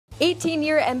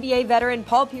18-year NBA veteran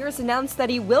Paul Pierce announced that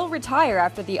he will retire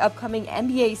after the upcoming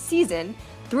NBA season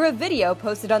through a video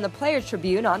posted on the Players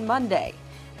Tribune on Monday.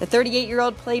 The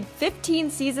 38-year-old played 15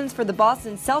 seasons for the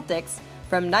Boston Celtics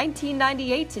from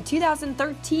 1998 to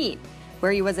 2013,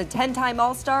 where he was a 10-time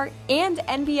All-Star and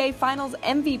NBA Finals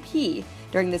MVP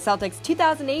during the Celtics'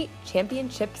 2008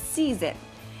 championship season.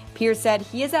 Pierce said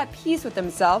he is at peace with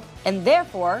himself and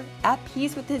therefore at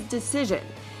peace with his decision,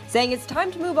 saying it's time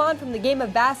to move on from the game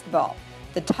of basketball,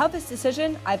 the toughest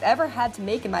decision I've ever had to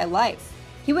make in my life.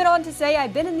 He went on to say,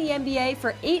 I've been in the NBA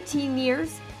for 18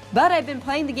 years, but I've been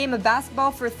playing the game of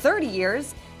basketball for 30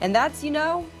 years, and that's,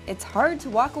 it's hard to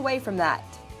walk away from that.